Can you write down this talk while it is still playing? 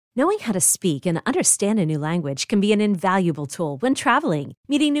Knowing how to speak and understand a new language can be an invaluable tool when traveling,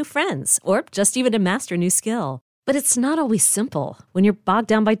 meeting new friends, or just even to master a new skill. But it's not always simple when you're bogged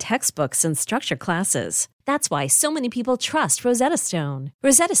down by textbooks and structured classes. That's why so many people trust Rosetta Stone.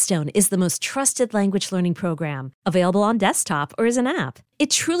 Rosetta Stone is the most trusted language learning program, available on desktop or as an app. It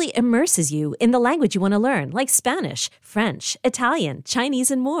truly immerses you in the language you want to learn, like Spanish, French, Italian,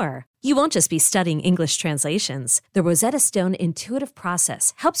 Chinese, and more. You won't just be studying English translations. The Rosetta Stone intuitive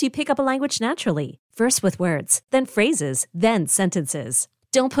process helps you pick up a language naturally, first with words, then phrases, then sentences.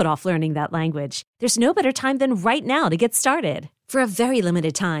 Don't put off learning that language. There's no better time than right now to get started. For a very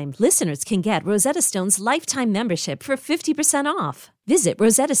limited time, listeners can get Rosetta Stone's lifetime membership for 50% off. Visit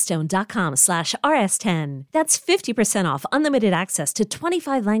rosettastone.com/rs10. That's 50% off unlimited access to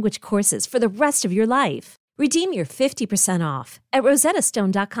 25 language courses for the rest of your life. Redeem your 50% off at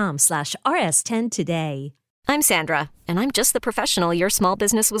rosettastone.com/rs10 today. I'm Sandra, and I'm just the professional your small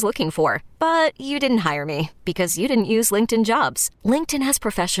business was looking for. But you didn't hire me because you didn't use LinkedIn Jobs. LinkedIn has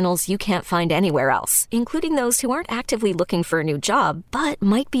professionals you can't find anywhere else, including those who aren't actively looking for a new job, but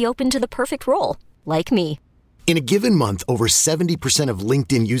might be open to the perfect role, like me. In a given month, over 70% of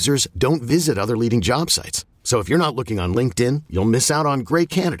LinkedIn users don't visit other leading job sites. So if you're not looking on LinkedIn, you'll miss out on great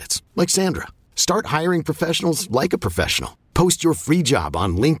candidates like Sandra. Start hiring professionals like a professional. Post your free job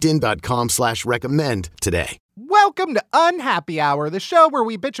on linkedin.com/recommend today. Welcome to Unhappy Hour, the show where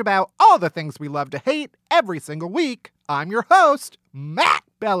we bitch about all the things we love to hate every single week. I'm your host, Matt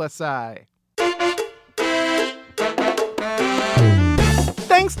Bellassai.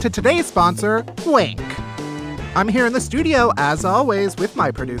 Thanks to today's sponsor, Wink. I'm here in the studio, as always, with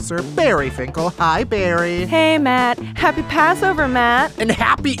my producer, Barry Finkel. Hi, Barry. Hey, Matt. Happy Passover, Matt. And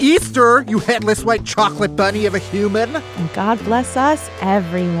happy Easter, you headless white chocolate bunny of a human. And God bless us,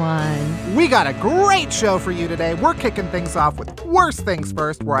 everyone. We got a great show for you today. We're kicking things off with Worst Things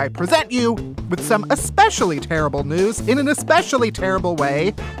First, where I present you with some especially terrible news in an especially terrible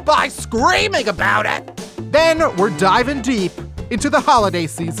way by screaming about it. Then we're diving deep into the holiday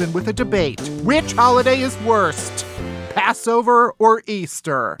season with a debate. Which holiday is worst, Passover or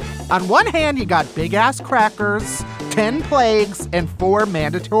Easter? On one hand, you got big-ass crackers, 10 plagues, and 4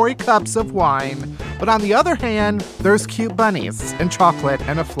 mandatory cups of wine. But on the other hand, there's cute bunnies and chocolate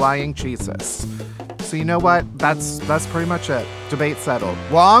and a flying Jesus. So you know what? That's pretty much it. Debate settled.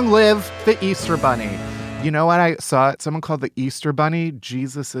 Long live the Easter Bunny. You know what I saw? Someone called the Easter Bunny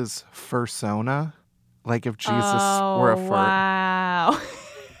Jesus' fursona. Like if Jesus were a fur. Wow.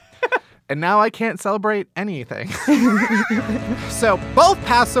 And now I can't celebrate anything. So both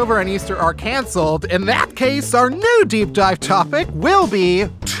Passover and Easter are canceled. In that case, our new deep dive topic will be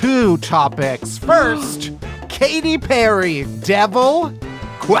 2 topics. First, Katy Perry, devil? ?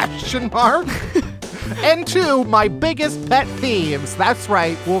 And 2, my biggest pet peeves. That's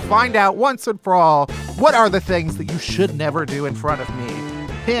right, we'll find out once and for all what are the things that you should never do in front of me.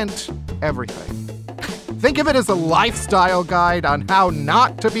 Hint, everything. Think of it as a lifestyle guide on how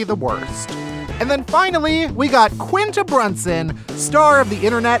not to be the worst. And then finally, we got Quinta Brunson, star of the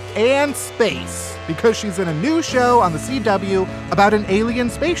internet and space, because she's in a new show on the CW about an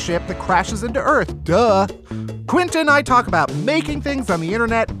alien spaceship that crashes into Earth. Duh. Quinta and I talk about making things on the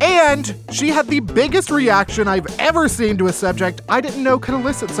internet, and she had the biggest reaction I've ever seen to a subject I didn't know could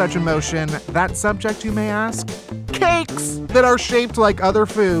elicit such emotion. That subject, you may ask? Cakes that are shaped like other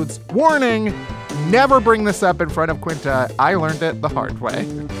foods. Warning, never bring this up in front of Quinta. I learned it the hard way.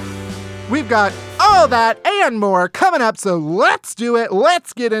 We've got all that and more coming up, so let's do it.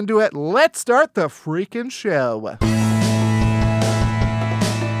 Let's get into it. Let's start the freaking show.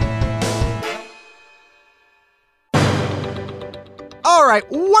 All right,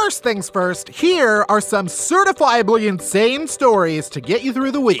 worst things first. Here are some certifiably insane stories to get you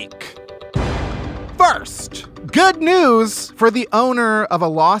through the week. First, good news for the owner of a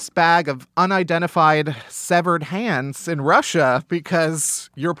lost bag of unidentified severed hands in Russia, because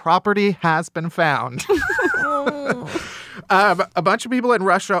your property has been found. A bunch of people in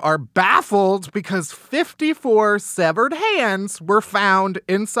Russia are baffled because 54 severed hands were found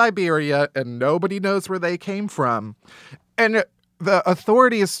in Siberia and nobody knows where they came from. And the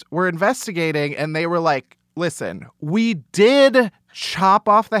authorities were investigating and they were like, listen, we did chop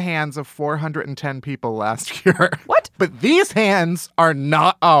off the hands of 410 people last year. What? But these hands are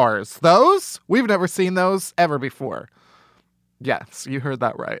not ours. Those, we've never seen those ever before. Yes, you heard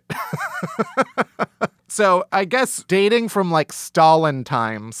that right. So I guess dating from like Stalin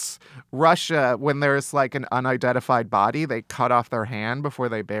times, Russia, when there's like an unidentified body, they cut off their hand before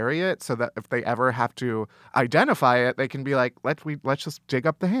they bury it so that if they ever have to identify it, they can be like, let's just dig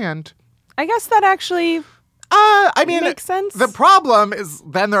up the hand. I guess that actually I mean, Makes sense. The problem is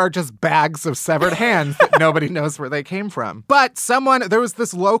then there are just bags of severed hands that nobody knows where they came from. But there was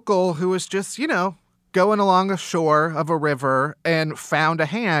this local who was just, going along the shore of a river and found a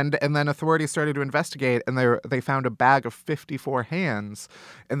hand, and then authorities started to investigate, and they found a bag of 54 hands,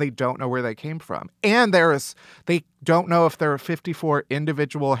 and they don't know where they came from. And they don't know if there are 54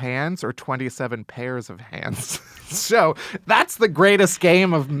 individual hands or 27 pairs of hands. So that's the greatest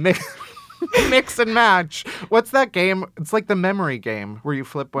game of mix and match. What's that game? It's like the memory game where you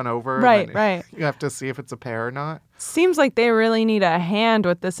flip one over. Right. You have to see if it's a pair or not. Seems like they really need a hand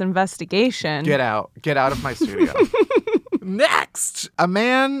with this investigation. Get out of my studio. Next, a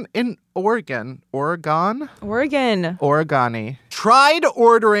man in Oregoni, tried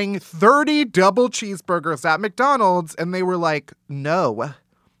ordering 30 double cheeseburgers at McDonald's, and they were like, no.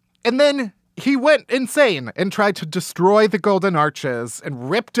 And then he went insane and tried to destroy the Golden Arches and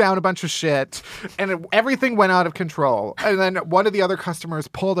rip down a bunch of shit, and everything went out of control. And then one of the other customers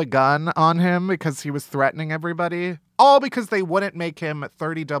pulled a gun on him because he was threatening everybody, all because they wouldn't make him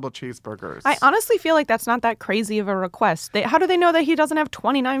 30 double cheeseburgers. I honestly feel like that's not that crazy of a request. How do they know that he doesn't have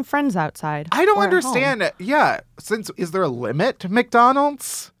 29 friends outside? I don't understand it. Yeah. Is there a limit to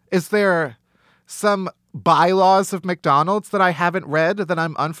McDonald's? Is there some bylaws of McDonald's that I haven't read that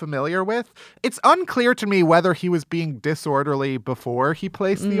I'm unfamiliar with? It's unclear to me whether he was being disorderly before he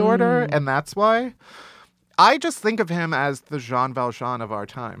placed the order, and that's why. I just think of him as the Jean Valjean of our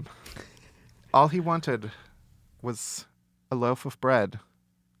time. All he wanted was a loaf of bread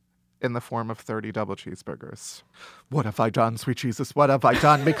in the form of 30 double cheeseburgers. What have I done, sweet Jesus? What have I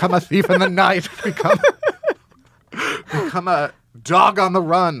done? Become a thief in the night. Become a dog on the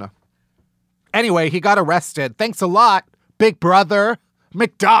run. Anyway, he got arrested. Thanks a lot, Big Brother,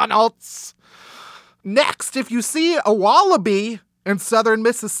 McDonald's. Next, if you see a wallaby in southern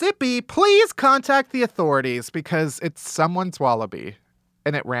Mississippi, please contact the authorities because it's someone's wallaby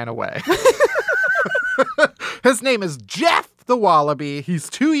and it ran away. His name is Jeff the Wallaby. He's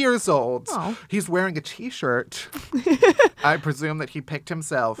 2 years old. Oh. He's wearing a T-shirt. I presume that he picked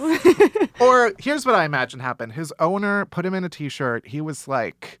himself. Or here's what I imagine happened. His owner put him in a T-shirt. He was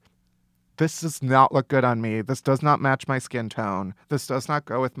like, this does not look good on me. This does not match my skin tone. This does not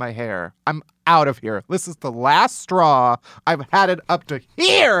go with my hair. I'm out of here. This is the last straw. I've had it up to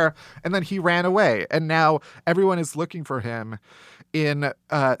here. And then he ran away. And now everyone is looking for him in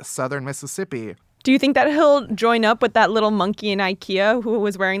southern Mississippi. Do you think that he'll join up with that little monkey in IKEA who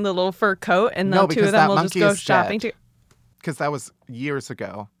was wearing the little fur coat, and the two of them will just go shopping together? Because that was years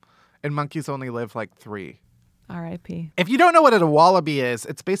ago. And monkeys only live like 3. R.I.P. If you don't know what a wallaby is,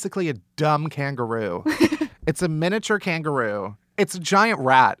 it's basically a dumb kangaroo. It's a miniature kangaroo. It's a giant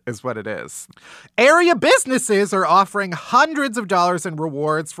rat is what it is. Area businesses are offering hundreds of dollars in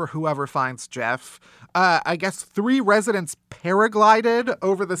rewards for whoever finds Jeff. I guess 3 residents paraglided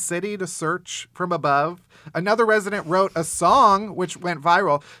over the city to search from above. Another resident wrote a song which went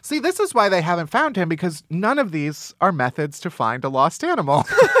viral. See, this is why they haven't found him, because none of these are methods to find a lost animal.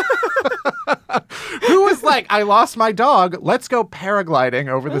 Who was like, I lost my dog. Let's go paragliding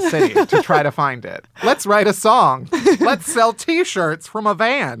over the city to try to find it. Let's write a song. Let's sell T-shirts from a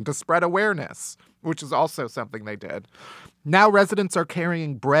van to spread awareness, which is also something they did. Now residents are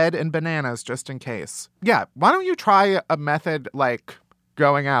carrying bread and bananas just in case. Yeah, why don't you try a method like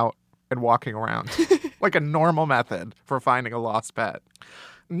going out and walking around? Like a normal method for finding a lost pet.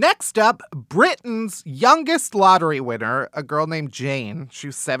 Next up, Britain's youngest lottery winner, a girl named Jane.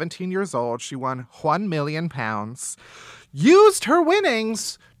 She's 17 years old. She won £1 million. Used her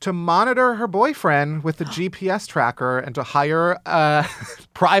winnings to monitor her boyfriend with a GPS tracker and to hire a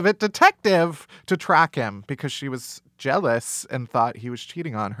private detective to track him because she was jealous and thought he was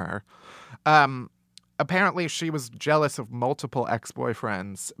cheating on her. Apparently, she was jealous of multiple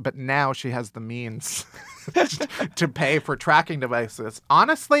ex-boyfriends, but now she has the means to pay for tracking devices.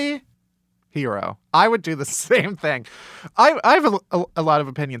 Honestly, hero. I would do the same thing. I have a lot of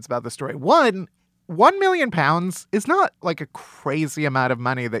opinions about this story. One, £1 million is not like a crazy amount of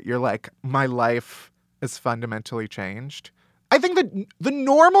money that you're like, my life is fundamentally changed. I think that the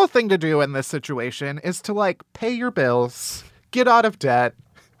normal thing to do in this situation is to like pay your bills, get out of debt,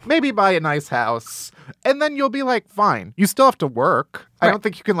 maybe buy a nice house, and then you'll be like, fine. You still have to work. Right. I don't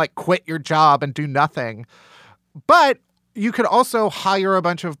think you can like quit your job and do nothing. But you could also hire a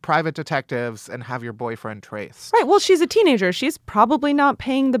bunch of private detectives and have your boyfriend traced. Right. Well, she's a teenager. She's probably not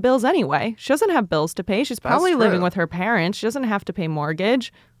paying the bills anyway. She doesn't have bills to pay. She's probably living with her parents. She doesn't have to pay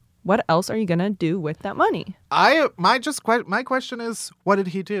mortgage. What else are you going to do with that money? My question is, what did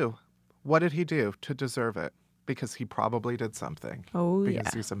he do? What did he do to deserve it? Because he probably did something. Oh,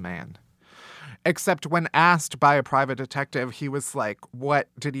 because he's a man. Except when asked by a private detective, he was like, what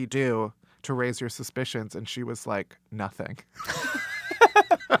did he do to raise your suspicions? And she was like, nothing.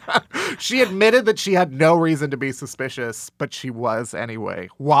 She admitted that she had no reason to be suspicious, but she was anyway.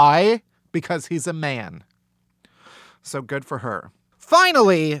 Why? Because he's a man. So good for her.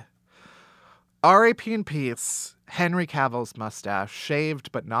 Finally, R.I.P. in peace, Henry Cavill's mustache,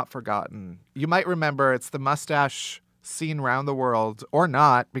 shaved but not forgotten. You might remember it's the mustache seen around the world, or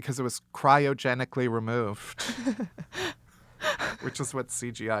not, because it was cryogenically removed, which is what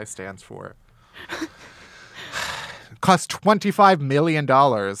CGI stands for. Cost $25 million.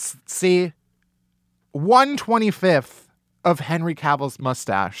 See, 1/25 of Henry Cavill's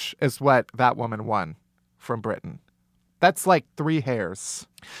mustache is what that woman won from Britain. That's like 3 hairs.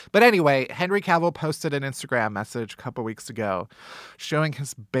 But anyway, Henry Cavill posted an Instagram message a couple weeks ago showing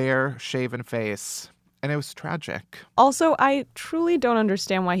his bare, shaven face, and it was tragic. Also, I truly don't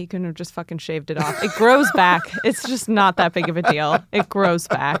understand why he couldn't have just fucking shaved it off. It grows back. It's just not that big of a deal. It grows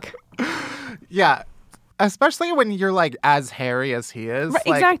back. Yeah. Especially when you're like as hairy as he is. Right,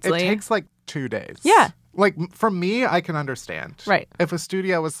 like, exactly. It takes like 2 days. Yeah. Like for me, I can understand. Right. If a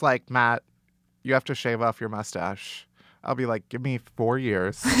studio was like, Matt, you have to shave off your mustache, I'll be like, give me 4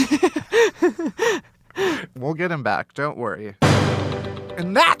 years. We'll get him back. Don't worry.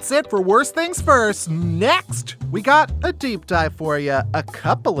 And that's it for Worst Things First. Next, we got a deep dive for you. A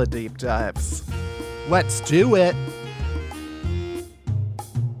couple of deep dives. Let's do it.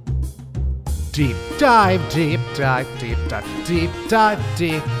 Deep dive, deep dive, deep dive, deep dive,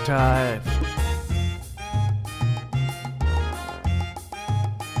 deep dive.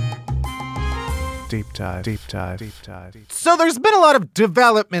 Deep dive, deep dive, deep dive. So there's been a lot of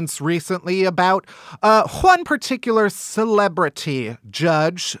developments recently about one particular celebrity,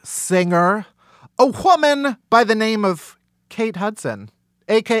 judge, singer, a woman by the name of Kate Hudson,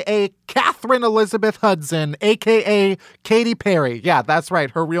 a.k.a. Catherine Elizabeth Hudson, a.k.a. Katy Perry. Yeah, that's right.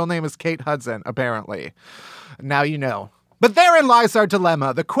 Her real name is Kate Hudson, apparently. Now you know. But therein lies our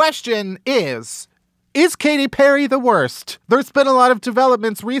dilemma. The question is Katy Perry the worst? There's been a lot of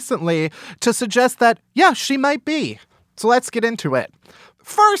developments recently to suggest that, yeah, she might be. So let's get into it.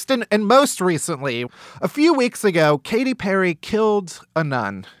 First and most recently, a few weeks ago, Katy Perry killed a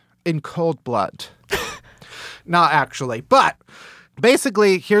nun in cold blood. Not actually, but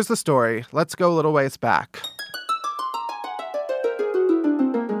basically, here's the story. Let's go a little ways back.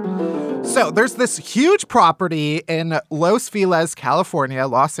 So there's this huge property in Los Feliz, California,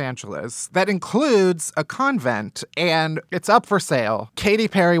 Los Angeles, that includes a convent, and it's up for sale. Katy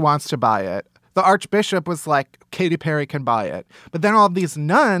Perry wants to buy it. The Archbishop was like, Katy Perry can buy it. But then all of these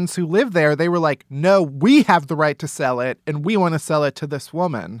nuns who live there, they were like, no, we have the right to sell it, and we want to sell it to this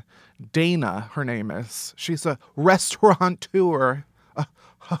woman. Dana, her name is. She's a restaurateur, a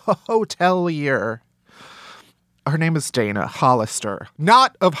hotelier. Her name is Dana Hollister.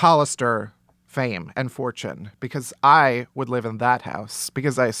 Not of Hollister fame and fortune, because I would live in that house,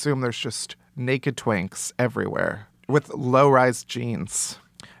 because I assume there's just naked twinks everywhere with low-rise jeans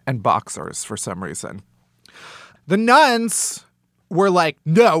and boxers for some reason. The nuns were like,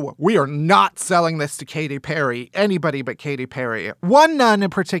 no, we are not selling this to Katy Perry, anybody but Katy Perry. One nun in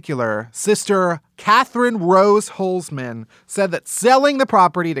particular, Sister Catherine Rose Holzman, said that selling the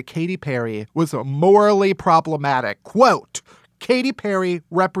property to Katy Perry was morally problematic. Quote, Katy Perry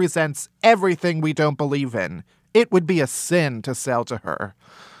represents everything we don't believe in. It would be a sin to sell to her.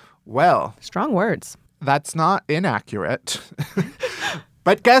 Well, strong words. That's not inaccurate.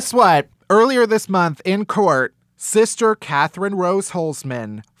 But guess what? Earlier this month in court, Sister Catherine Rose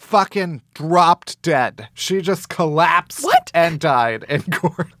Holzman fucking dropped dead. She just collapsed and died in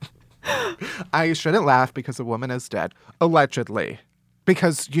court. I shouldn't laugh because a woman is dead. Allegedly.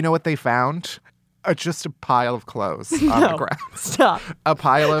 Because you know what they found? Just a pile of clothes on the ground. Stop. A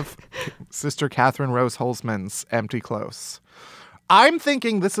pile of Sister Catherine Rose Holzman's empty clothes. I'm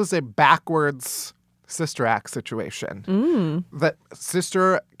thinking this is a backwards Sister Act situation. That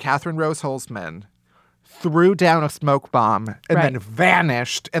Sister Catherine Rose Holzman threw down a smoke bomb and then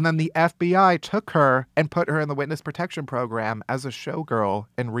vanished. And then the FBI took her and put her in the witness protection program as a showgirl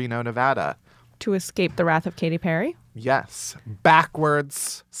in Reno, Nevada. To escape the wrath of Katy Perry? Yes.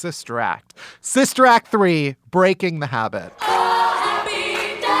 Backwards Sister Act. Sister Act 3, breaking the habit.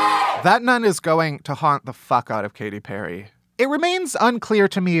 That nun is going to haunt the fuck out of Katy Perry. It remains unclear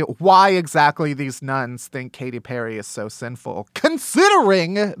to me why exactly these nuns think Katy Perry is so sinful,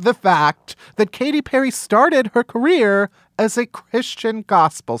 considering the fact that Katy Perry started her career as a Christian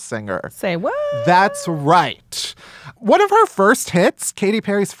gospel singer. Say what? That's right. One of her first hits, Katy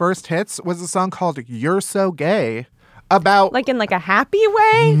Perry's first hits, was a song called You're So Gay, about... Like in like a happy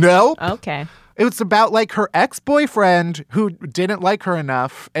way? Nope. Okay. It was about like her ex-boyfriend who didn't like her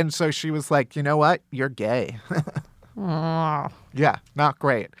enough. And so she was like, you know what? You're gay. Yeah, not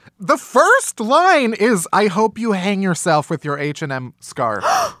great. The first line is, I hope you hang yourself with your H&M scarf.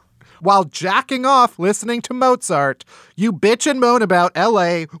 While jacking off listening to Mozart, you bitch and moan about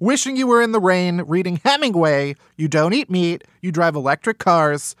LA, wishing you were in the rain, reading Hemingway, you don't eat meat, you drive electric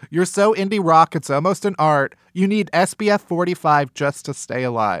cars, you're so indie rock it's almost an art, you need SPF 45 just to stay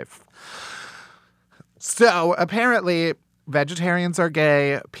alive. So apparently vegetarians are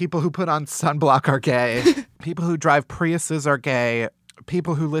gay, people who put on sunblock are gay, people who drive Priuses are gay,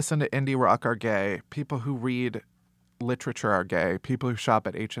 people who listen to indie rock are gay, people who read literature are gay, people who shop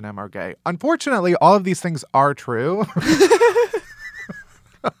at H&M are gay. Unfortunately, all of these things are true.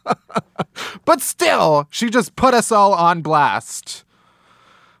 But still, she just put us all on blast.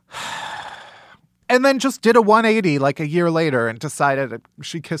 And then just did a 180 like a year later and decided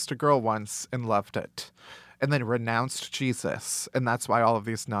she kissed a girl once and loved it. And then renounced Jesus. And that's why all of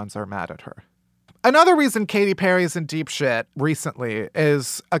these nuns are mad at her. Another reason Katy Perry is in deep shit recently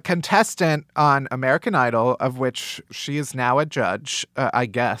is a contestant on American Idol, of which she is now a judge, I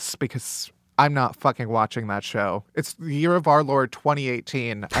guess, because I'm not fucking watching that show. It's the year of our Lord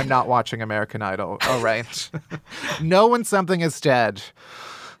 2018. I'm not watching American Idol. All right. Know when something is dead.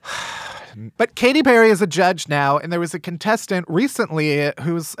 But Katy Perry is a judge now, and there was a contestant recently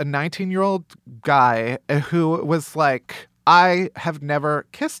who's a 19-year-old guy who was like, I have never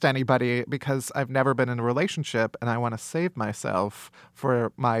kissed anybody because I've never been in a relationship and I want to save myself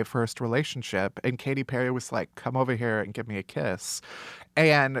for my first relationship. And Katy Perry was like, come over here and give me a kiss.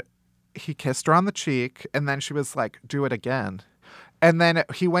 And he kissed her on the cheek and then she was like, do it again. And then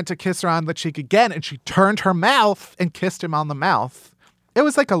he went to kiss her on the cheek again and she turned her mouth and kissed him on the mouth. It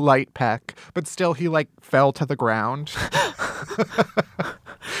was like a light peck, but still he like fell to the ground.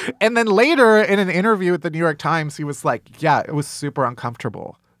 And then later in an interview with the New York Times, he was like, yeah, it was super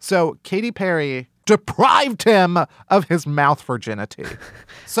uncomfortable. So Katy Perry deprived him of his mouth virginity.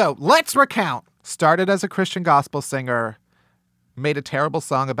 So let's recount. Started as a Christian gospel singer, made a terrible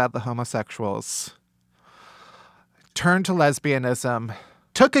song about the homosexuals, turned to lesbianism,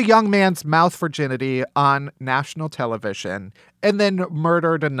 took a young man's mouth virginity on national television, and then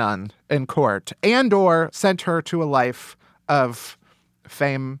murdered a nun in court and or sent her to a life of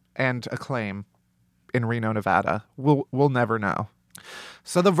fame and acclaim in Reno, Nevada. We'll never know.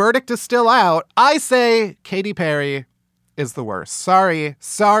 So the verdict is still out. I say Katy Perry is the worst. Sorry,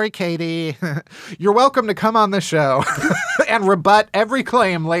 Katy. You're welcome to come on the show and rebut every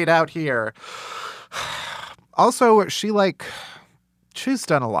claim laid out here. Also, she's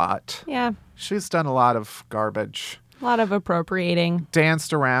done a lot. Yeah. She's done a lot of garbage. A lot of appropriating.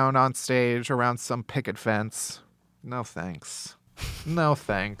 Danced around on stage around some picket fence. No thanks. No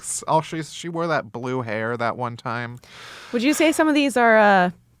thanks. She wore that blue hair that one time. Would you say some of these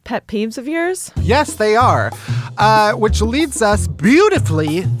are pet peeves of yours? Yes, they are. Which leads us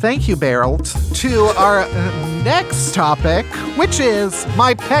beautifully, thank you, Beryl, to our next topic, which is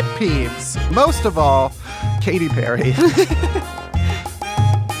my pet peeves. Most of all, Katy Perry.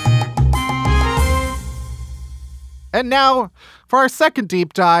 And now for our second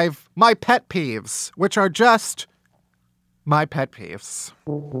deep dive, my pet peeves, which are just my pet peeves.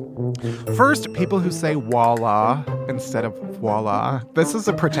 First, people who say voila instead of voila. This is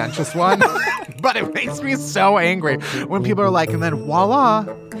a pretentious one, but it makes me so angry when people are like, and then voila,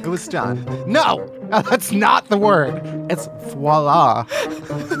 it was done. No, that's not the word. It's voila.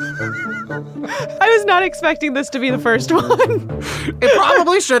 I was not expecting this to be the first one. It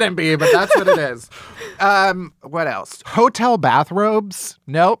probably shouldn't be, but that's what it is. What else? Hotel bathrobes?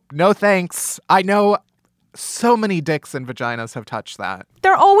 Nope, no thanks. I know so many dicks and vaginas have touched that.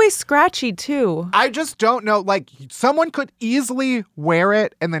 They're always scratchy, too. I just don't know. Like, someone could easily wear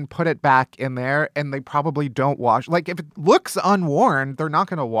it and then put it back in there, and they probably don't wash. Like, if it looks unworn, they're not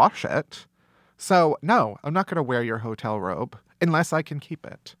going to wash it. So, no, I'm not going to wear your hotel robe unless I can keep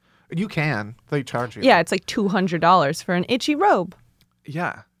it. You can. They charge you. Yeah, it's like $200 for an itchy robe.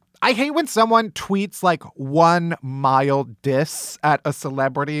 Yeah. I hate when someone tweets like one mild diss at a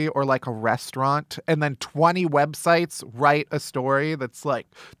celebrity or like a restaurant and then 20 websites write a story that's like,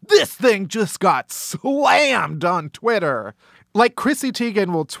 this thing just got slammed on Twitter. Like Chrissy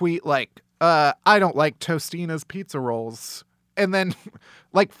Teigen will tweet like, I don't like Tostina's pizza rolls. And then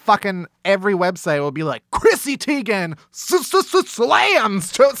like fucking every website will be like, Chrissy Teigen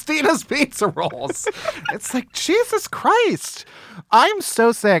slams Tostina's pizza rolls. It's like, Jesus Christ. I'm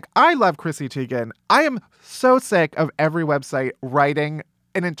so sick. I love Chrissy Teigen. I am so sick of every website writing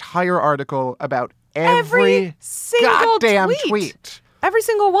an entire article about every single goddamn tweet. Every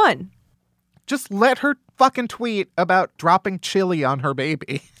single one. Just let her fucking tweet about dropping chili on her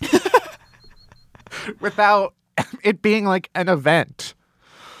baby without it being like an event.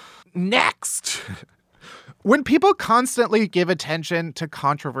 Next. When people constantly give attention to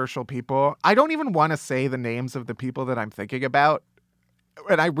controversial people, I don't even want to say the names of the people that I'm thinking about.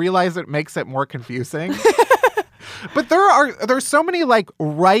 And I realize it makes it more confusing. But there's so many like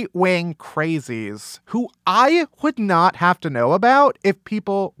right-wing crazies who I would not have to know about if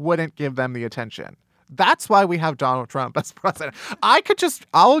people wouldn't give them the attention. That's why we have Donald Trump as president.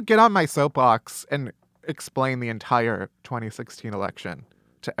 I'll get on my soapbox and explain the entire 2016 election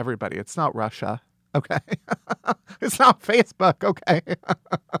to everybody. It's not Russia, okay? It's not Facebook, okay?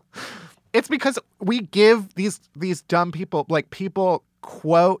 It's because we give these dumb people, like people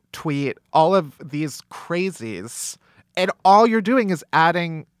quote tweet all of these crazies, and all you're doing is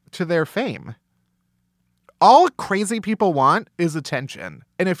adding to their fame. All crazy people want is attention.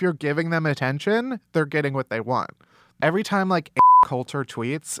 And if you're giving them attention, they're getting what they want. Every time like Coulter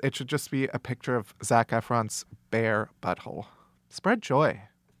tweets, it should just be a picture of Zac Efron's bare butthole. Spread joy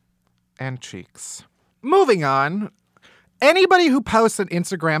and cheeks. Moving on. Anybody who posts an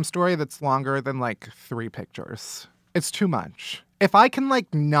Instagram story that's longer than like 3 pictures, it's too much. If I can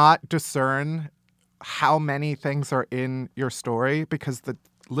like not discern how many things are in your story because the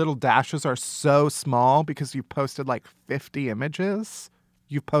little dashes are so small because you've posted like 50 images,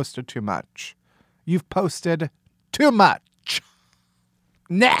 you've posted too much. You've posted too much.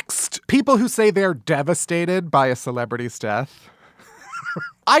 Next, people who say they're devastated by a celebrity's death.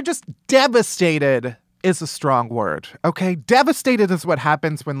 Devastated is a strong word, okay? Devastated is what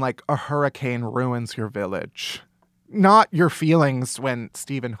happens when like a hurricane ruins your village. Not your feelings when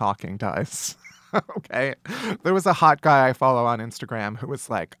Stephen Hawking dies. Okay. There was a hot guy I follow on Instagram who was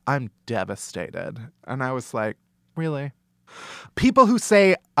like, I'm devastated. And I was like, really? People who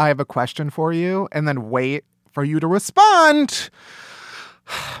say, I have a question for you, and then wait for you to respond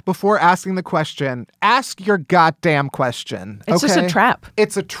before asking the question. Ask your goddamn question. It's just a trap.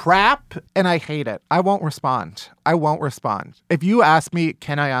 It's a trap, and I hate it. I won't respond. If you ask me,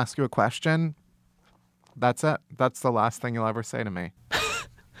 can I ask you a question? That's it. That's the last thing you'll ever say to me.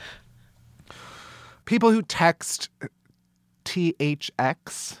 People who text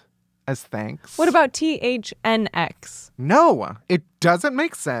THX as thanks. What about THNX? No, it doesn't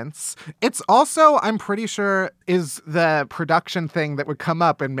make sense. It's also, I'm pretty sure, is the production thing that would come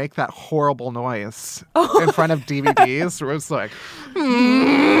up and make that horrible noise in front of DVDs where it's like...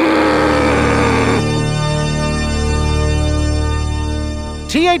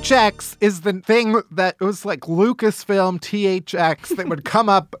 THX is the thing that was like Lucasfilm THX that would come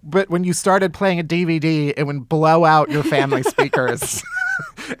up, but when you started playing a DVD, it would blow out your family speakers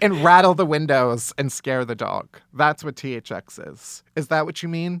and rattle the windows and scare the dog. That's what THX is. Is that what you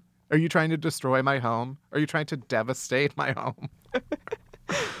mean? Are you trying to destroy my home? Are you trying to devastate my home?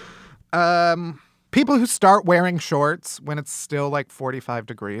 People who start wearing shorts when it's still like 45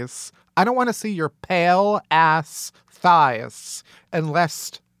 degrees. I don't want to see your pale ass thighs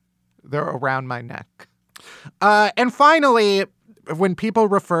unless they're around my neck. And finally, when people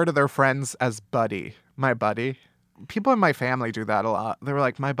refer to their friends as buddy, my buddy, people in my family do that a lot. They were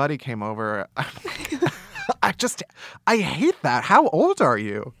like, my buddy came over. I hate that. How old are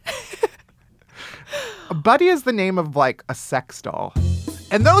you? Buddy is the name of like a sex doll.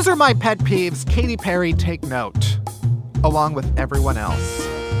 And those are my pet peeves. Katy Perry, take note, along with everyone else.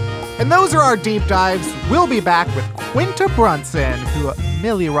 And those are our deep dives. We'll be back with Quinta Brunson, who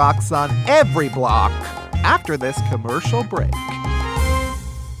Millie rocks on every block, after this commercial break.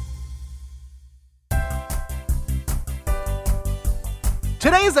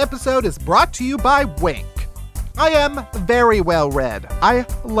 Today's episode is brought to you by Wink. I am very well read. I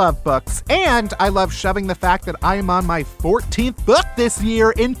love books, and I love shoving the fact that I am on my 14th book this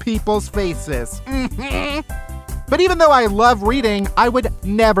year in people's faces. But even though I love reading, I would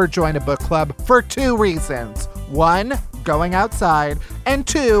never join a book club for 2 reasons. 1, going outside, and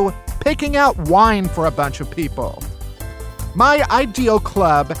 2, picking out wine for a bunch of people. My ideal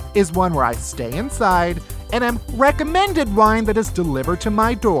club is one where I stay inside and am recommended wine that is delivered to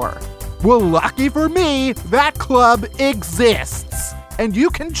my door. Well, lucky for me, that club exists, and you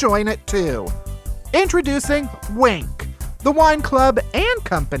can join it too. Introducing Wink, the wine club and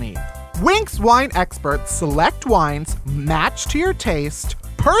company. Wink's wine experts select wines matched to your taste,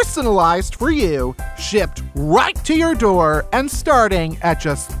 personalized for you, shipped right to your door, and starting at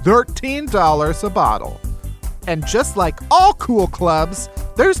just $13 a bottle. And just like all cool clubs,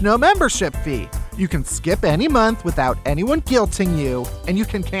 there's no membership fee. You can skip any month without anyone guilting you, and you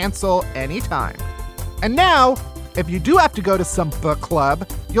can cancel anytime. And now, If you do have to go to some book club,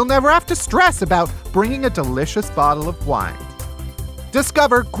 you'll never have to stress about bringing a delicious bottle of wine.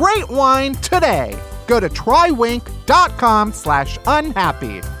 Discover great wine today. Go to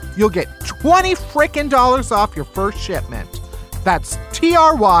trywinc.com/unhappy. You'll get $20 off your first shipment. That's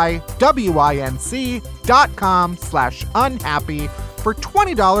trywinc.com/unhappy for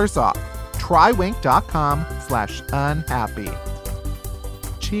 $20 off. trywinc.com/unhappy.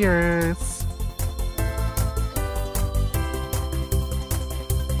 Cheers.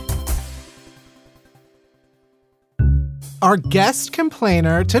 Our guest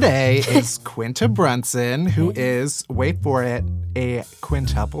complainer today is Quinta Brunson, who is, wait for it, a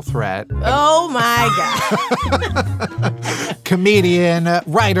quintuple threat. Oh my God. Comedian,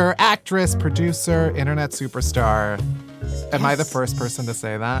 writer, actress, producer, internet superstar. Am I the first person to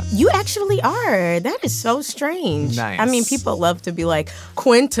say that? You actually are. That is so strange. Nice. I mean, people love to be like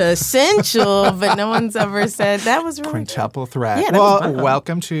quintessential, but no one's ever said that was really Quintuple threat. Yeah, that was fun.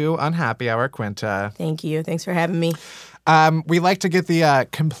 Welcome to Unhappy Hour, Quinta. Thank you. Thanks for having me. We like to get the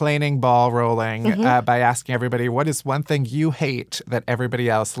complaining ball rolling by asking everybody, what is one thing you hate that everybody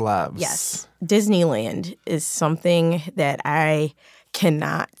else loves? Yes. Disneyland is something that I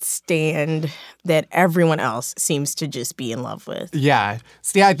cannot stand that everyone else seems to just be in love with. Yeah.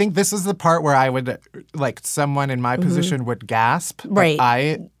 See, I think this is the part where I would, like, someone in my position would gasp. Right. But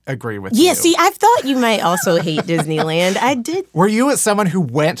I agree with you. Yeah, see, I thought you might also hate Disneyland. I did. Were you someone who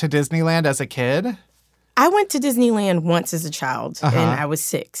went to Disneyland as a kid? I went to Disneyland once as a child, and I was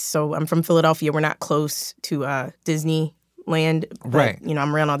 6. So I'm from Philadelphia. We're not close to Disneyland. But, Right. You know,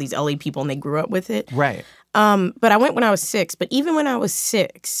 I'm around all these LA people, and they grew up with it. Right. But I went when I was 6. But even when I was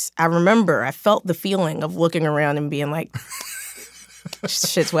 6, I remember I felt the feeling of looking around and being like,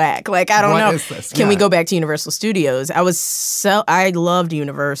 shit's whack. Like, I don't What know. is this? Can we Yeah. go back to Universal Studios? I loved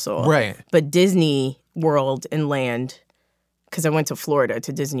Universal. Right. But Disney World and Land, because I went to Florida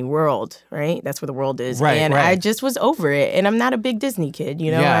to Disney World, right? That's where the world is. Right, and right. I just was over it. And I'm not a big Disney kid,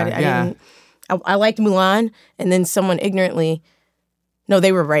 you know? Yeah, I liked Mulan, and then someone ignorantly, no,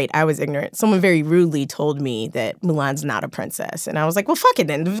 they were right. I was ignorant. Someone very rudely told me that Mulan's not a princess. And I was like, well, fuck it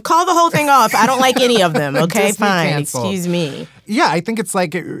then. Call the whole thing off. I don't like any of them, okay? Disney Fine. canceled. Excuse me. Yeah, I think it's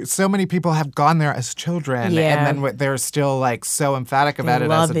like so many people have gone there as children, Yeah. and then they're still like so emphatic about it as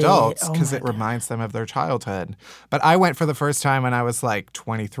love it. adults Oh because my it reminds them of their childhood. But I went for the first time when I was like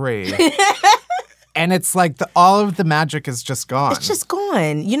 23. And it's like all of the magic is just gone. It's just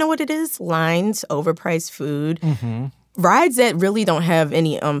gone. You know what it is? Lines, overpriced food. Rides that really don't have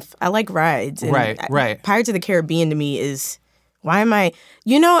any I like rides. And Right. Pirates of the Caribbean to me is, why am I,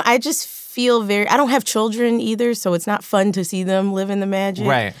 I just feel I don't have children either, so it's not fun to see them live in the magic.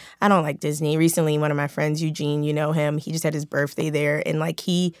 Right. I don't like Disney. Recently, one of my friends, Eugene, you know him, he just had his birthday there, and like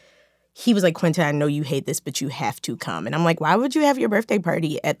he was like, Quinta, I know you hate this, but you have to come. And I'm like, why would you have your birthday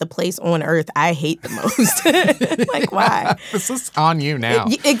party at the place on earth I hate the most? Like, why? This is on you now.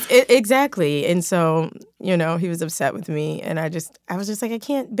 Exactly. And so, he was upset with me. And I was just like, I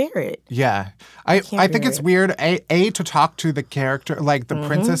can't bear it. Yeah. I think it's weird, to talk to the character, like the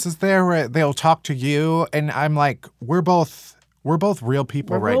princess is there, where they'll talk to you, and I'm like, we're both real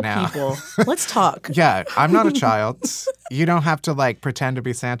people We're right real now. people. Let's talk. Yeah, I'm not a child. You don't have to like pretend to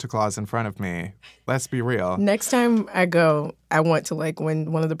be Santa Claus in front of me. Let's be real. Next time I go, I want to, like,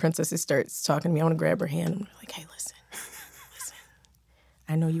 when one of the princesses starts talking to me, I want to grab her hand. I'm like, hey, listen.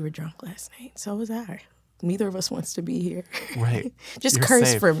 I know you were drunk last night. So was I. Neither of us wants to be here. Right. Just You're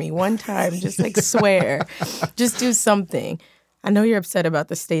curse safe. for me one time. Just like swear. Just do something. I know you're upset about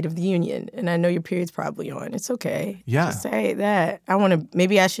the State of the Union, and I know your period's probably on. It's okay. Yeah. Just say that.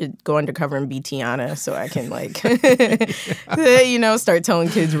 Maybe I should go undercover and be Tiana so I can, like, start telling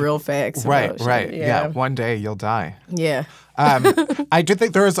kids real facts. about shit. Right. Yeah. One day you'll die. Yeah. I do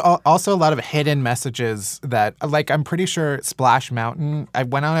think there is also a lot of hidden messages that, like, I'm pretty sure Splash Mountain, I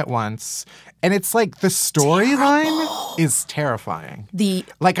went on it once, and it's like the storyline is terrifying.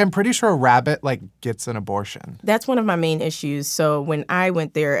 Like, I'm pretty sure a rabbit, like, gets an abortion. That's one of my main issues. So when I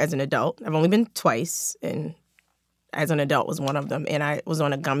went there as an adult, I've only been twice, and as an adult was one of them. And I was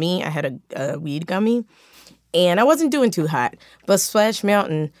on a gummy. I had a weed gummy, and I wasn't doing too hot. But Splash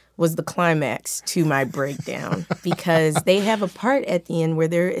Mountain was the climax to my breakdown because they have a part at the end where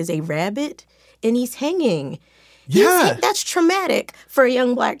there is a rabbit, and he's hanging. Yeah. That's traumatic for a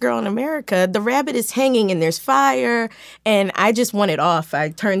young black girl in America. The rabbit is hanging and there's fire, and I just want it off. I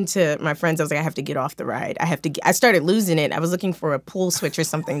turned to my friends. I was like, I have to get off the ride. I started losing it. I was looking for a pull switch or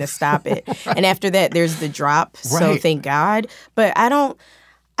something to stop it. And after that, there's the drop. So Right. thank God. But I don't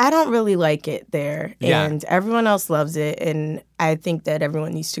really like it there. Yeah. And everyone else loves it. And I think that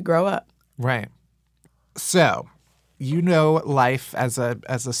everyone needs to grow up. Right. So, you know life as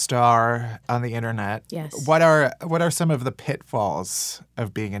a star on the internet. Yes. What are some of the pitfalls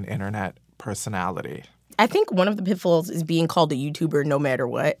of being an internet personality? I think one of the pitfalls is being called a YouTuber no matter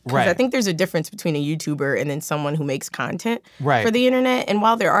what. Right. I think there's a difference between a YouTuber and then someone who makes content Right. for the internet. And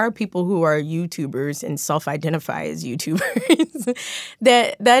while there are people who are YouTubers and self-identify as YouTubers,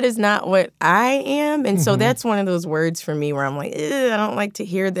 that is not what I am. And so that's one of those words for me where I'm like, I don't like to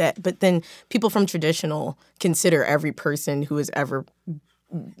hear that. But then people from traditional consider every person who has ever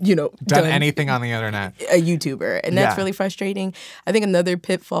Done anything on the internet. a YouTuber. And that's Yeah. really frustrating. I think another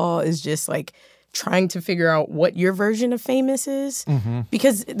pitfall is just like trying to figure out what your version of famous is.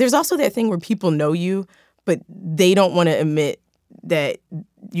 Because there's also that thing where people know you, but they don't want to admit that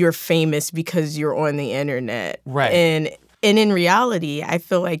you're famous because you're on the internet. Right. And in reality, I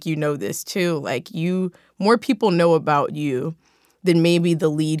feel like you know this too. Like more people know about you than maybe the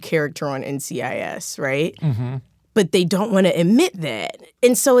lead character on NCIS, right? But they don't want to admit that.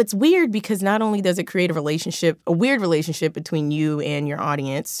 And so it's weird because not only does it create a weird relationship between you and your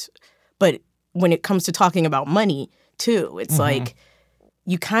audience, but when it comes to talking about money, too, it's like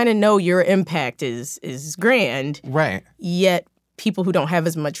you kind of know your impact is grand, Right. yet people who don't have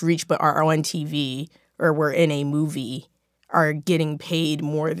as much reach but are on TV or were in a movie are getting paid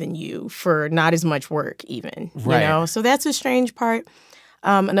more than you for not as much work even, Right. you know? So that's a strange part.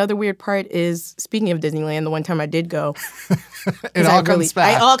 Another weird part is, speaking of Disneyland, the one time I did go. It all comes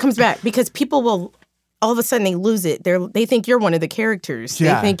back. It all comes back because people will, all of a sudden they lose it. They think you're one of the characters.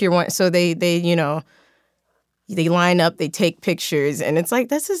 Yeah. They think you're one. So they they line up, they take pictures, and it's like,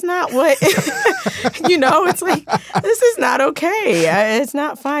 this is not what, it's like, this is not okay. It's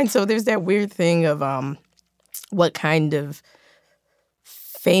not fine. So there's that weird thing of what kind of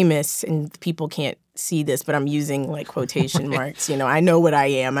famous, and people can't see this, but I'm using like quotation marks. I know what I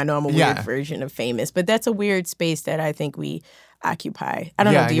am. I know I'm a weird version of famous, but that's a weird space that I think we occupy. I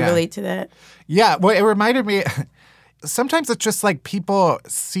don't know. Do you relate to that? Yeah. Well, it reminded me. Sometimes it's just like people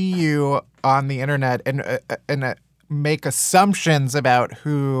see you on the internet and make assumptions about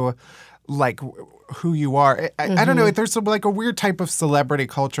who you are. I don't know. There's like a weird type of celebrity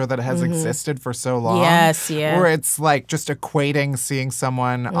culture that has existed for so long. Yes, yeah. Where it's like just equating seeing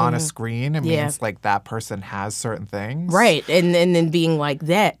someone on a screen. It means like that person has certain things. Right. And then being like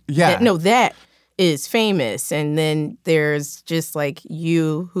that. Yeah. That is famous. And then there's just like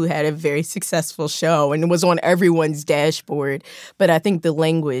you who had a very successful show and was on everyone's dashboard. But I think the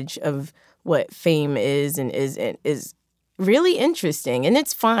language of what fame is and isn't is really interesting. And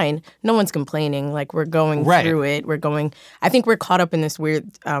it's fine. No one's complaining. Like, we're going through it. I think we're caught up in this weird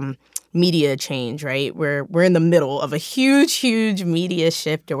media change, right? We're in the middle of a huge, huge media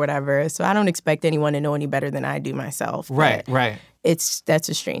shift or whatever. So I don't expect anyone to know any better than I do myself. Right, right. That's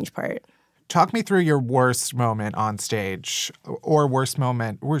a strange part. Talk me through your worst moment on stage or worst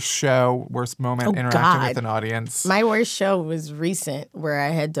moment interacting with an audience. My worst show was recent where I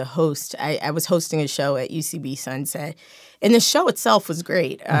had to host. I was hosting a show at UCB Sunset. And the show itself was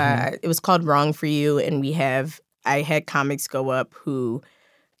great. It was called Wrong for You. And I had comics go up who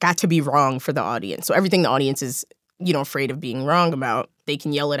got to be wrong for the audience. So everything the audience is, afraid of being wrong about, they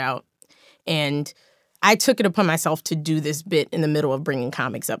can yell it out. And I took it upon myself to do this bit in the middle of bringing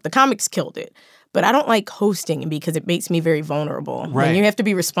comics up. The comics killed it. But I don't like hosting because it makes me very vulnerable. Right. When you have to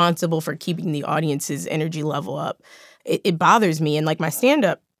be responsible for keeping the audience's energy level up, it bothers me. And like my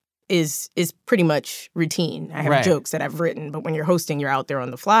stand-up is pretty much routine. I have jokes that I've written, but when you're hosting, you're out there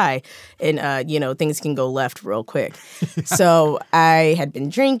on the fly, and things can go left real quick. So I had been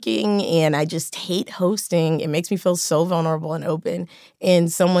drinking, and I just hate hosting. It makes me feel so vulnerable and open.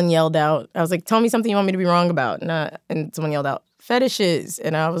 And someone yelled out, I was like, "Tell me something you want me to be wrong about." And someone yelled out, "Fetishes."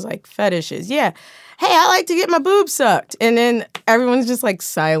 And I was like, "Fetishes? Yeah. Hey, I like to get my boobs sucked." And then everyone's just like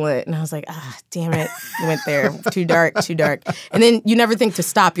silent. And I was like, damn it. You went there. Too dark. And then you never think to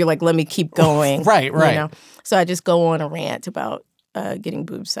stop. You're like, let me keep going. Right. So I just go on a rant about getting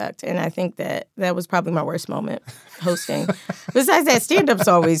boobs sucked. And I think that was probably my worst moment hosting. Besides that, stand-up's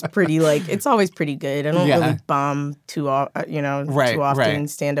always pretty, it's always pretty good. I don't really bomb too often. Too often.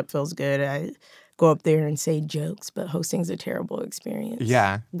 Stand-up feels good. I go up there and say jokes, but hosting's a terrible experience.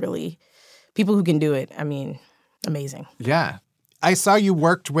 Yeah. Really. People who can do it, amazing. Yeah. I saw you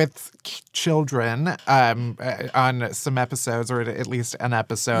worked with children on some episodes, or at least an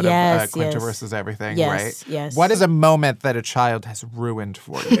episode of Quinta versus Everything, right? Yes. What is a moment that a child has ruined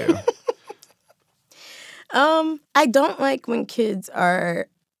for you? I don't like when kids are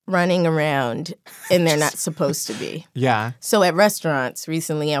running around and they're not supposed to be. Yeah. So at restaurants,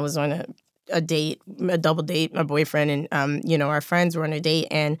 recently I was on a date, a double date, my boyfriend and, our friends were on a date,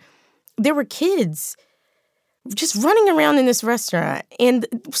 and there were kids just running around in this restaurant, and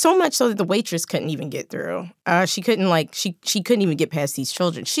so much so that the waitress couldn't even get through. She couldn't she couldn't even get past these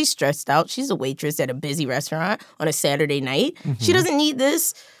children. She's stressed out. She's a waitress at a busy restaurant on a Saturday night. Mm-hmm. She doesn't need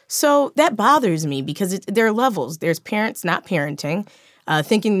this. So that bothers me because there are levels. There's parents not parenting,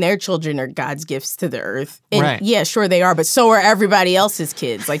 thinking their children are God's gifts to the earth. And right. Yeah, sure they are, but so are everybody else's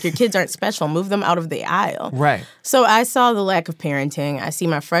kids. Like, your kids aren't special. Move them out of the aisle. Right. So I saw the lack of parenting. I see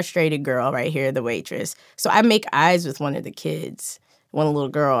my frustrated girl right here, the waitress. So I make eyes with one of the kids, one little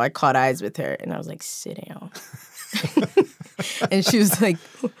girl. I caught eyes with her, and I was like, sit down. And she was like,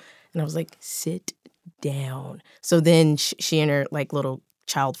 and I was like, sit down. So then she and her, like, little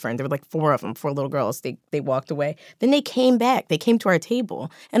child friend, there were like 4 of them, 4 little girls, they walked away. Then they came back. They came to our table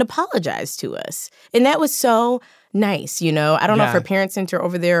and apologized to us. And that was so nice, you know. I don't know if her parents sent her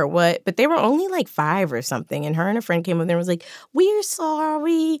over there or what, but they were only like 5 or something. And her and a friend came over there and was like, we're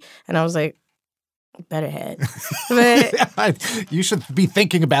sorry. And I was like, better head. But you should be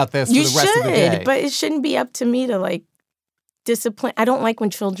thinking about this for the rest of the day. But it shouldn't be up to me to like discipline. I don't like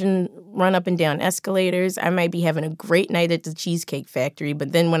when children run up and down escalators. I might be having a great night at the Cheesecake Factory,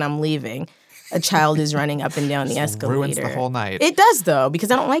 but then when I'm leaving, a child is running up and down the escalator. Ruins the whole night. It does, though,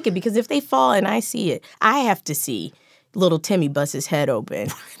 because I don't like it. Because if they fall and I see it, I have to see little Timmy bust his head open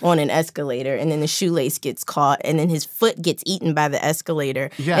on an escalator, and then the shoelace gets caught, and then his foot gets eaten by the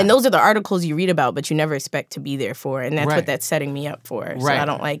escalator. Yeah. And those are the articles you read about, but you never expect to be there for. And that's what that's setting me up for. So I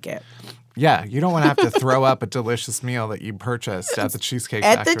don't like it. Yeah, you don't want to have to throw up a delicious meal that you purchased at the Cheesecake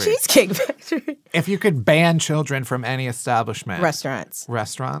Factory. At the Cheesecake Factory. If you could ban children from any establishment.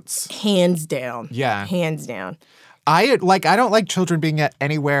 Restaurants. Hands down. Yeah. Hands down. I don't like children being at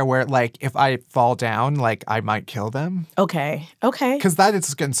anywhere where, like, if I fall down, like, I might kill them. Okay. Because that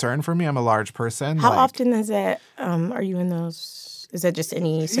is a concern for me. I'm a large person. How often is that? Are you in those? Is that just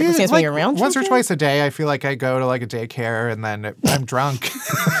any circumstance when you're around children? Once or twice a day, I feel like I go to, like, a daycare and then I'm drunk.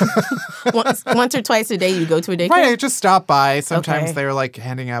 Once or twice a day you go to a daycare? Right, I just stop by. Sometimes they're, like,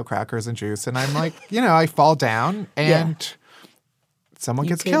 handing out crackers and juice. And I'm like, I fall down and someone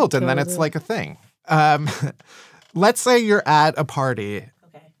gets killed. And then it's like a thing. Let's say you're at a party.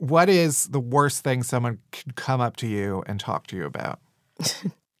 Okay. What is the worst thing someone could come up to you and talk to you about?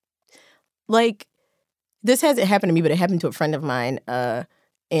 Like, this hasn't happened to me, but it happened to a friend of mine,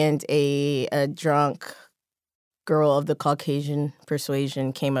 and a drunk girl of the Caucasian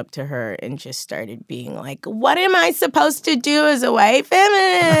persuasion came up to her and just started being like, what am I supposed to do as a white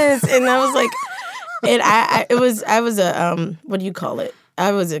feminist? And I was like, and I was a, what do you call it?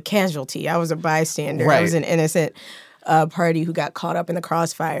 I was a casualty. I was a bystander. Right. I was an innocent party who got caught up in the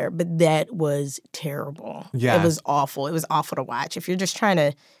crossfire, but that was terrible. Yeah. It was awful. It was awful to watch. If you're just trying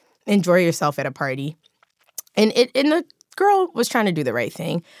to enjoy yourself at a party, and the girl was trying to do the right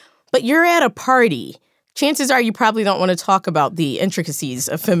thing, but you're at a party. Chances are you probably don't want to talk about the intricacies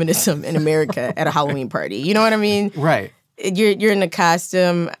of feminism in America at a Halloween party. You know what I mean? Right. You're in a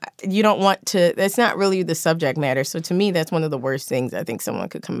costume. You don't want to. That's not really the subject matter. So to me, that's one of the worst things I think someone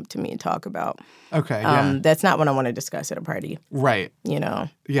could come up to me and talk about. Okay. That's not what I want to discuss at a party. Right. Yeah.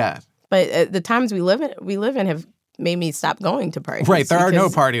 But the times we live in have made me stop going to parties. Right. There are no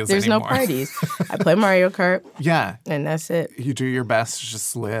parties There's anymore. No parties. I play Mario Kart. Yeah. And that's it. You do your best to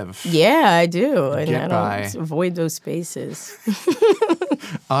just live. Yeah, I do. And Get I don't avoid those spaces.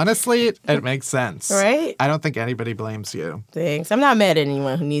 Honestly, it makes sense. Right? I don't think anybody blames you. Thanks. I'm not mad at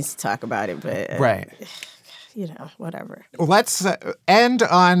anyone who needs to talk about it, but... right. Whatever. Let's end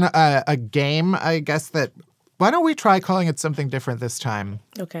on a game, I guess, that... Why don't we try calling it something different this time?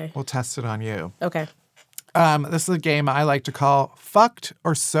 Okay. We'll test it on you. Okay. This is a game I like to call Fucked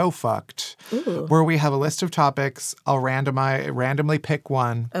or So Fucked, where we have a list of topics. I'll randomly pick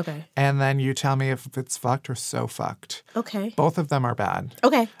one. Okay. And then you tell me if it's fucked or so fucked. Okay. Both of them are bad.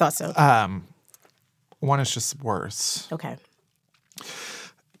 Okay. Thought so. One is just worse. Okay.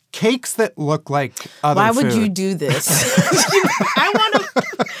 Cakes that look like other Why food. would you do this? I want to...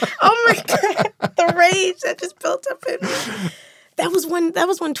 Oh, my God. The rage that just built up in me. That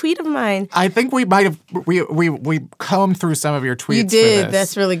was one tweet of mine. I think we might have we combed through some of your tweets. You did. For this.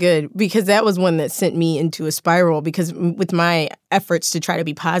 That's really good because that was one that sent me into a spiral. Because with my efforts to try to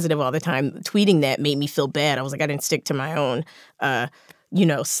be positive all the time, tweeting that made me feel bad. I was like, I didn't stick to my own,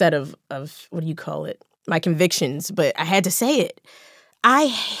 set of what do you call it? My convictions, but I had to say it.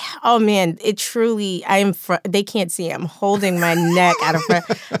 It truly, they can't see, I'm holding my neck out of front.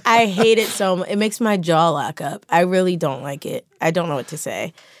 I hate it so much. It makes my jaw lock up. I really don't like it. I don't know what to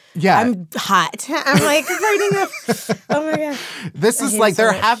say. Yeah. I'm hot. I'm like writing up. Oh my God. This is like,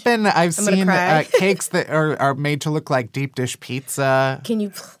 there have been, I've seen cakes that are made to look like deep dish pizza. Can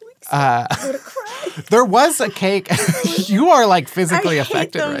you please? I'm going to cry. There was a cake. You are like physically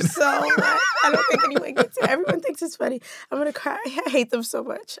affected right now. I hate them so much. I don't think anyone gets it. Everyone thinks it's funny. I'm going to cry. I hate them so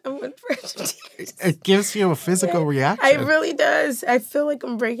much. I'm going to burst into tears. It gives you a physical reaction. It really does. I feel like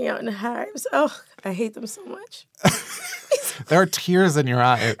I'm breaking out in hives. Oh, I hate them so much. There are tears in your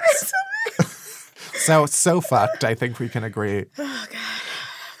eyes. So fucked, I think we can agree. Oh,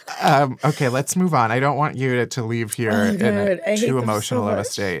 God. Okay, let's move on. I don't want you to leave here in a too emotional of a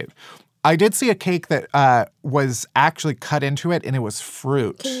state. I did see a cake that was actually cut into it, and it was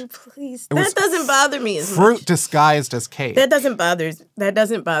fruit. Can you please? That doesn't bother me as much. Fruit disguised as cake. That doesn't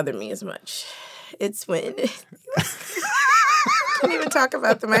bother me as much. It's when I can't even talk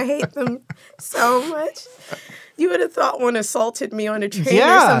about them. I hate them so much. You would have thought one assaulted me on a train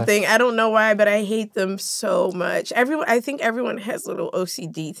or something. I don't know why, but I hate them so much. I think everyone has little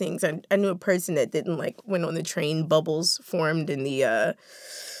OCD things. I knew a person that didn't like when on the train bubbles formed in the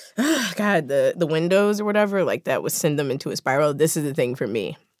the windows or whatever. Like that would send them into a spiral. This is the thing for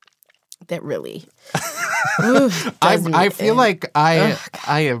me that really. I feel like I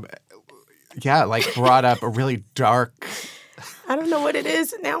have brought up a really dark. I don't know what it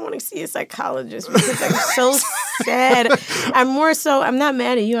is. Now I want to see a psychologist because I'm so sad. I'm not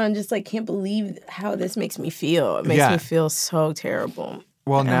mad at you. I'm just like, can't believe how this makes me feel. It makes me feel so terrible.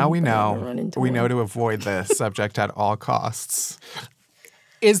 Well, now we know. We know to avoid this subject at all costs.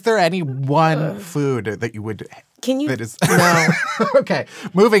 Is there any one food that you would... Can you? That is, no. Okay,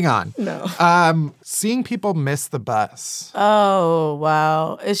 moving on. No. Seeing people miss the bus. Oh,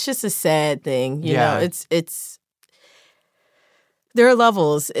 wow. It's just a sad thing. You know, it's there are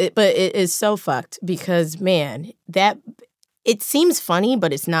levels, but it is so fucked because, man, it seems funny,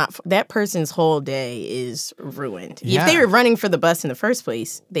 but it's not. That person's whole day is ruined. Yeah. If they were running for the bus in the first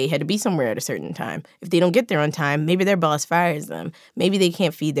place, they had to be somewhere at a certain time. If they don't get there on time, maybe their boss fires them. Maybe they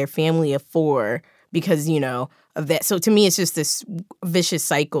can't feed their family of 4 because, of that. So to me, it's just this vicious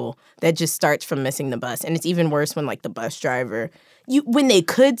cycle that just starts from missing the bus. And it's even worse when, like, the bus driver, when they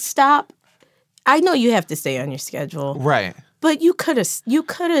could stop, I know you have to stay on your schedule. Right. But you could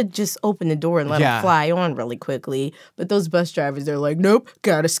have just opened the door and let them fly on really quickly. But those bus drivers, they're like, nope,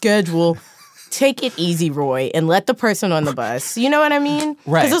 got a schedule. Take it easy, Roy, and let the person on the bus. You know what I mean?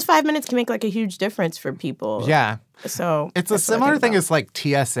 Right. Because those 5 minutes can make like a huge difference for people. Yeah. So it's a similar thing as like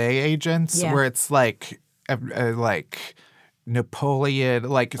TSA agents, where it's like Napoleon,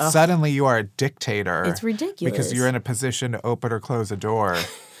 like suddenly you are a dictator. It's ridiculous because you're in a position to open or close a door.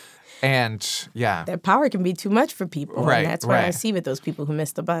 And that power can be too much for people. Right, and that's what I see with those people who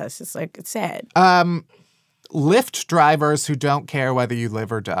miss the bus. It's like, it's sad. Lyft drivers who don't care whether you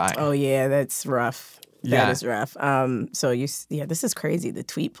live or die. Oh yeah, that's rough. That is rough. So this is crazy. The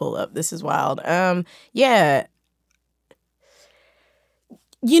tweet pull up. This is wild. It's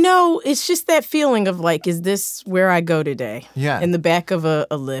just that feeling of like, is this where I go today? Yeah. In the back of a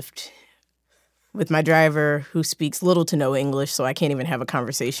Lyft. With my driver who speaks little to no English, so I can't even have a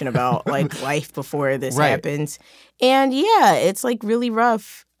conversation about like life before this happens. And it's like really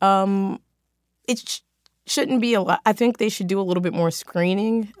rough. It shouldn't be a lot. I think they should do a little bit more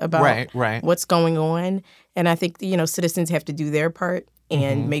screening about what's going on. And I think, citizens have to do their part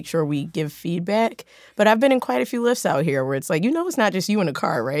and make sure we give feedback. But I've been in quite a few lifts out here where it's like, it's not just you in a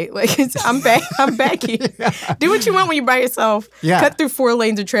car, right? Like, I'm back here. Do what you want when you're by yourself. Yeah. Cut through 4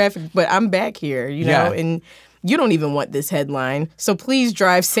 lanes of traffic, but I'm back here, know? And you don't even want this headline. So please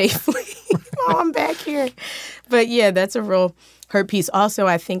drive safely while I'm back here. But that's a real hurt piece. Also,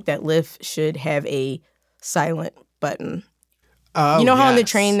 I think that Lyft should have a silent button. Oh, you know how on the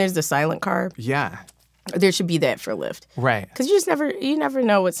train there's the silent car? Yeah. There should be that for Lyft. Right. Because you never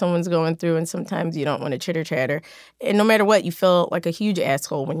know what someone's going through, and sometimes you don't want to chitter-chatter. And no matter what, you feel like a huge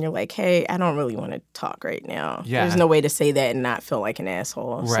asshole when you're like, hey, I don't really want to talk right now. Yeah. There's no way to say that and not feel like an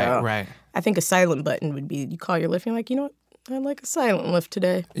asshole. Right. I think a silent button would be, you call your Lyft and you're like, you know what, I'd like a silent Lyft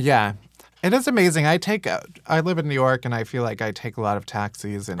today. Yeah. It is amazing. I live in New York, and I feel like I take a lot of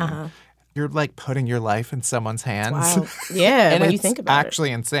taxis, and you're like putting your life in someone's hands. Wow. Yeah, and when you think about it. It's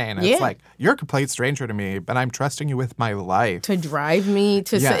actually insane. It's like, you're a complete stranger to me, but I'm trusting you with my life. To drive me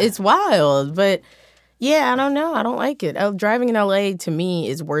to it's wild. But I don't know. I don't like it. Driving in LA to me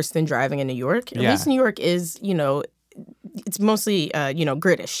is worse than driving in New York. At least New York is, it's mostly,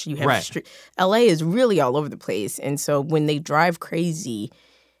 grittish. You have LA is really all over the place. And so when they drive crazy,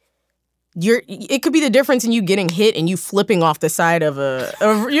 it could be the difference in you getting hit and you flipping off the side of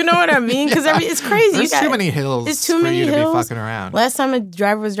you know what I mean? Because it's crazy. There's too many hills for you to be fucking around. Last time a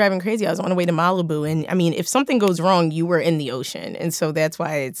driver was driving crazy, I was on the way to Malibu. And I mean, if something goes wrong, you were in the ocean. And so that's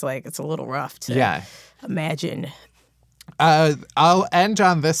why it's like, it's a little rough to imagine. I'll end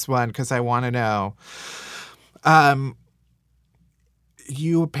on this one because I want to know.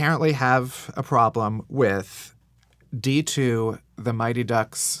 You apparently have a problem with D2, the Mighty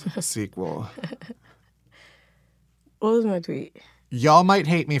Ducks sequel. What was my tweet? Y'all might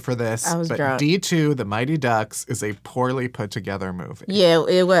hate me for this, but drunk. D2, the Mighty Ducks is a poorly put together movie. Yeah,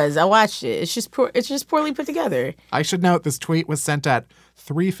 it was. I watched it. It's just poorly put together. I should note this tweet was sent at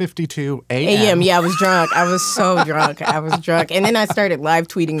 3:52 a.m. A.m. Yeah, I was drunk. I was so drunk. And then I started live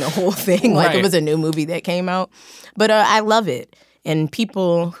tweeting the whole thing like it was a new movie that came out. But I love it. And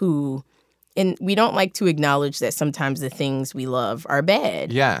people who... And we don't like to acknowledge that sometimes the things we love are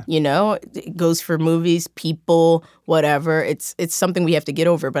bad. Yeah. You know, it goes for movies, people, whatever. It's something we have to get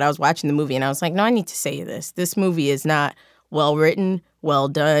over. But I was watching the movie and I was like, no, I need to say this. This movie is not well written, well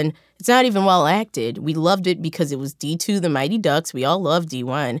done. It's not even well acted. We loved it because it was D2, the Mighty Ducks. We all loved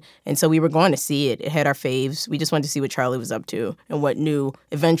D1. And so we were going to see it. It had our faves. We just wanted to see what Charlie was up to and what new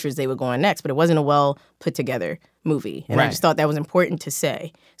adventures they were going next. But it wasn't a well put together movie. And I just thought that was important to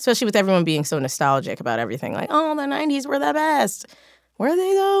say, especially with everyone being so nostalgic about everything. Like, oh, the 90s were the best. Were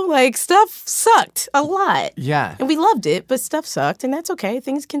they, though? Like, stuff sucked a lot. Yeah. And we loved it, but stuff sucked, and that's okay.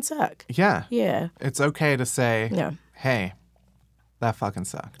 Things can suck. Yeah. Yeah. It's okay to say, hey, that fucking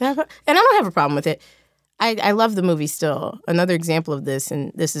sucked. And I don't have a problem with it. I love the movie still. Another example of this,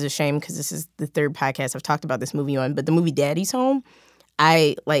 and this is a shame because this is the third podcast I've talked about this movie on, but the movie Daddy's Home,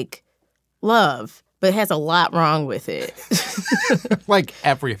 I, love, but it has a lot wrong with it. Like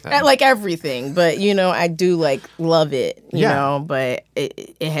everything. Like everything. But, I do, love it, you know, but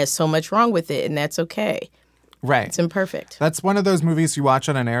it has so much wrong with it, and that's okay. Right. It's imperfect. That's one of those movies you watch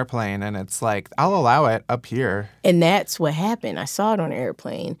on an airplane, and it's like, I'll allow it up here. And that's what happened. I saw it on an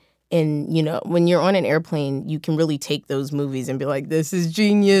airplane. And, when you're on an airplane, you can really take those movies and be like, this is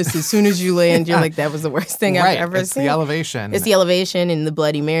genius. As soon as you land, you're like, that was the worst thing I've ever seen. It's the elevation. It's the elevation and the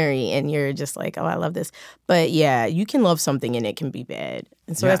Bloody Mary. And you're just like, oh, I love this. But, yeah, you can love something and it can be bad.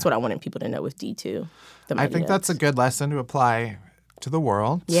 And so that's what I wanted people to know with D2. I think that's a good lesson to apply to the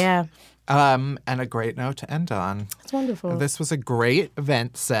world. Yeah. And a great note to end on. It's wonderful. This was a great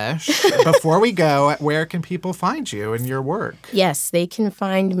event sesh. Before we go, where can people find you and your work? Yes, they can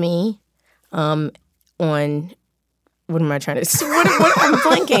find me on, what am I trying to say? What I'm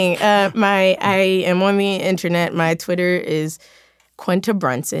blanking. I am on the internet. My Twitter is Quinta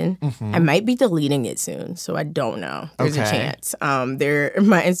Brunson. I might be deleting it soon, so I don't know. There's a chance. My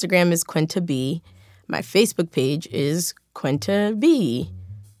Instagram is Quinta B. My Facebook page is Quinta B.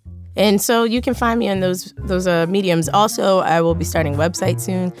 And so you can find me on those mediums. Also, I will be starting a website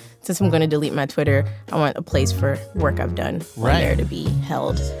soon. Since I'm going to delete my Twitter, I want a place for work I've done on there to be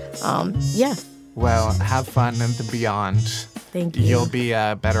held. Yeah. Well, have fun in the beyond. Thank you. You'll be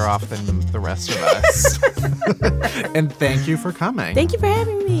better off than the rest of us. And thank you for coming. Thank you for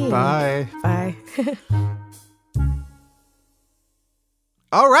having me. Bye. Bye.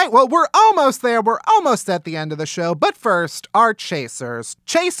 All right, well, we're almost there. We're almost at the end of the show. But first, our chasers.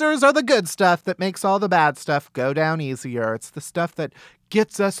 Chasers are the good stuff that makes all the bad stuff go down easier. It's the stuff that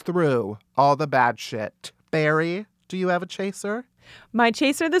gets us through all the bad shit. Barry, do you have a chaser? My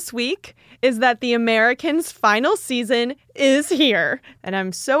chaser this week is that The Americans' final season is here. And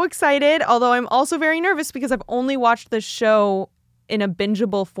I'm so excited, although I'm also very nervous because I've only watched the show in a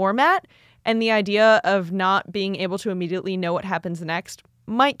bingeable format. And the idea of not being able to immediately know what happens next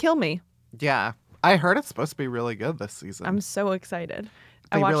might kill me. Yeah. I heard it's supposed to be really good this season. I'm so excited.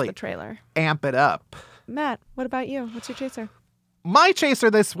 I watched the trailer. Amp it up. Matt, what about you? What's your chaser? My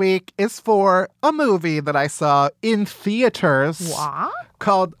chaser this week is for a movie that I saw in theaters. What?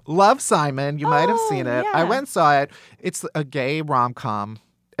 Called Love, Simon. You might have seen it. Yeah. I went and saw it. It's a gay rom-com.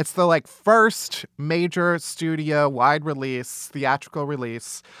 It's the first major studio wide release, theatrical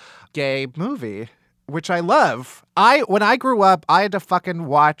release gay movie, which I love. When I grew up, I had to fucking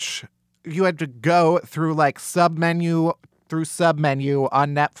watch, you had to go through submenu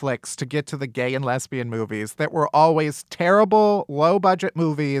on Netflix to get to the gay and lesbian movies that were always terrible, low-budget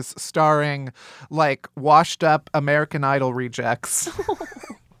movies starring, washed up American Idol rejects.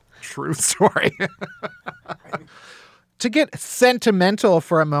 True story. To get sentimental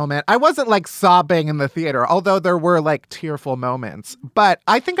for a moment, I wasn't sobbing in the theater, although there were tearful moments. But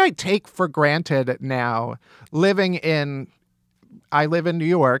I think I take for granted now I live in New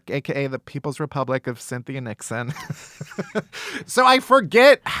York, aka the People's Republic of Cynthia Nixon. So I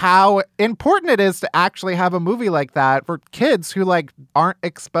forget how important it is to actually have a movie like that for kids who aren't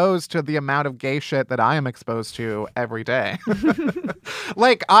exposed to the amount of gay shit that I am exposed to every day.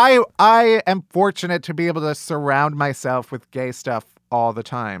 I am fortunate to be able to surround myself with gay stuff all the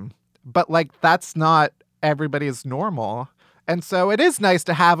time. But that's not everybody is normal. And so it is nice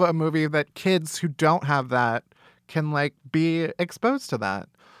to have a movie that kids who don't have that can like be exposed to that.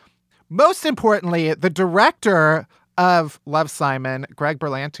 Most importantly, the director of Love, Simon, Greg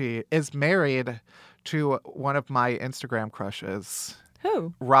Berlanti, is married to one of my Instagram crushes.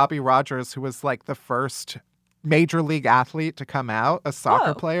 Who? Robbie Rogers, who was like the first major league athlete to come out, a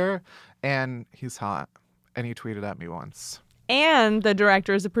soccer player. And he's hot. And he tweeted at me once. And the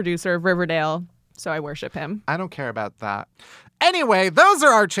director is a producer of Riverdale, so I worship him. I don't care about that. Anyway, those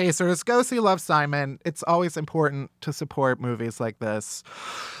are our chasers. Go see Love, Simon. It's always important to support movies like this.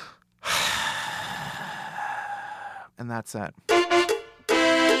 And that's it.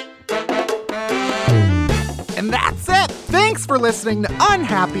 And that's it. Thanks for listening to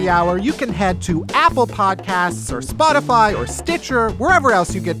Unhappy Hour. You can head to Apple Podcasts or Spotify or Stitcher, wherever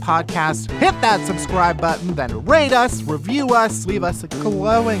else you get podcasts. Hit that subscribe button, then rate us, review us, leave us a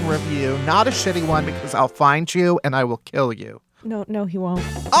glowing review. Not a shitty one, because I'll find you and I will kill you. No, he won't.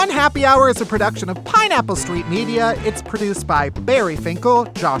 Unhappy Hour is a production of Pineapple Street Media. It's produced by Barry Finkel,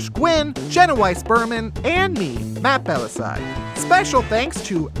 Josh Gwynn, Jenna Weiss-Berman, and me, Matt Belisai. Special thanks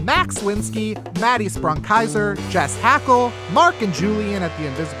to Max Linsky, Maddie Sprung-Kaiser, Jess Hackle, Mark and Julian at the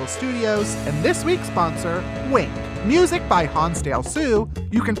Invisible Studios, and this week's sponsor, Wink. Music by Hansdale Sue.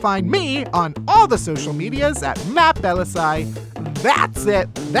 You can find me on all the social medias at Matt Belisai. That's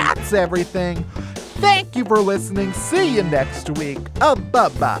it. That's everything. Thank you for listening. See you next week.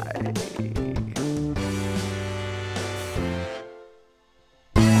 Bye-bye.